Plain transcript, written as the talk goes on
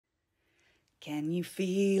Can you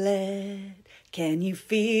feel it? Can you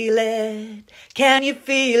feel it? Can you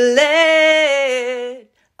feel it?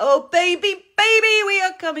 Oh, baby, baby, we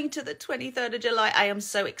are coming to the 23rd of July. I am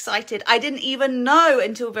so excited. I didn't even know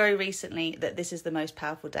until very recently that this is the most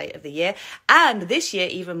powerful date of the year. And this year,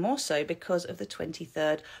 even more so because of the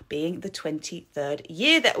 23rd being the 23rd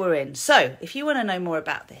year that we're in. So if you want to know more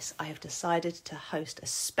about this, I have decided to host a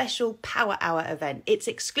special Power Hour event. It's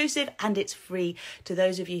exclusive and it's free to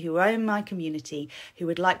those of you who are in my community who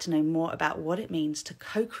would like to know more about what it means to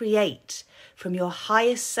co-create from your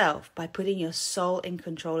highest self by putting your soul in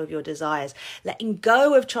control of your desires, letting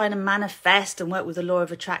go of trying to manifest and work with the law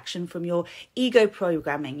of attraction from your ego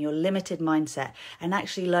programming, your limited mindset, and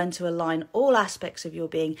actually learn to align all aspects of your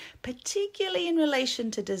being, particularly in relation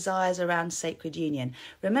to desires around sacred union.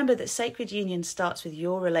 Remember that sacred union starts with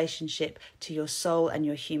your relationship to your soul and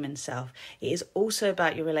your human self. It is also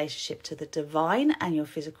about your relationship to the divine and your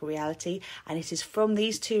physical reality, and it is from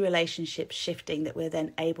these two relationships shifting that we're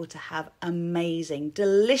then able to have amazing,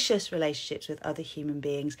 delicious relationships with other human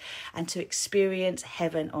beings and to experience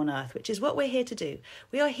heaven on earth, which is what we're here to do.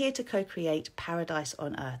 We are here to co-create paradise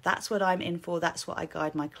on earth. That's what I'm in for. That's what I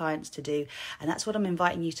guide my clients to do. And that's what I'm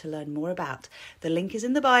inviting you to learn more about. The link is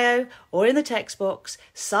in the bio or in the text box.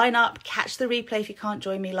 Sign up, catch the replay if you can't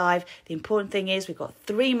join me live. The important thing is we've got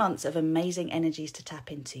 3 months of amazing energies to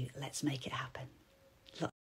tap into. Let's make it happen.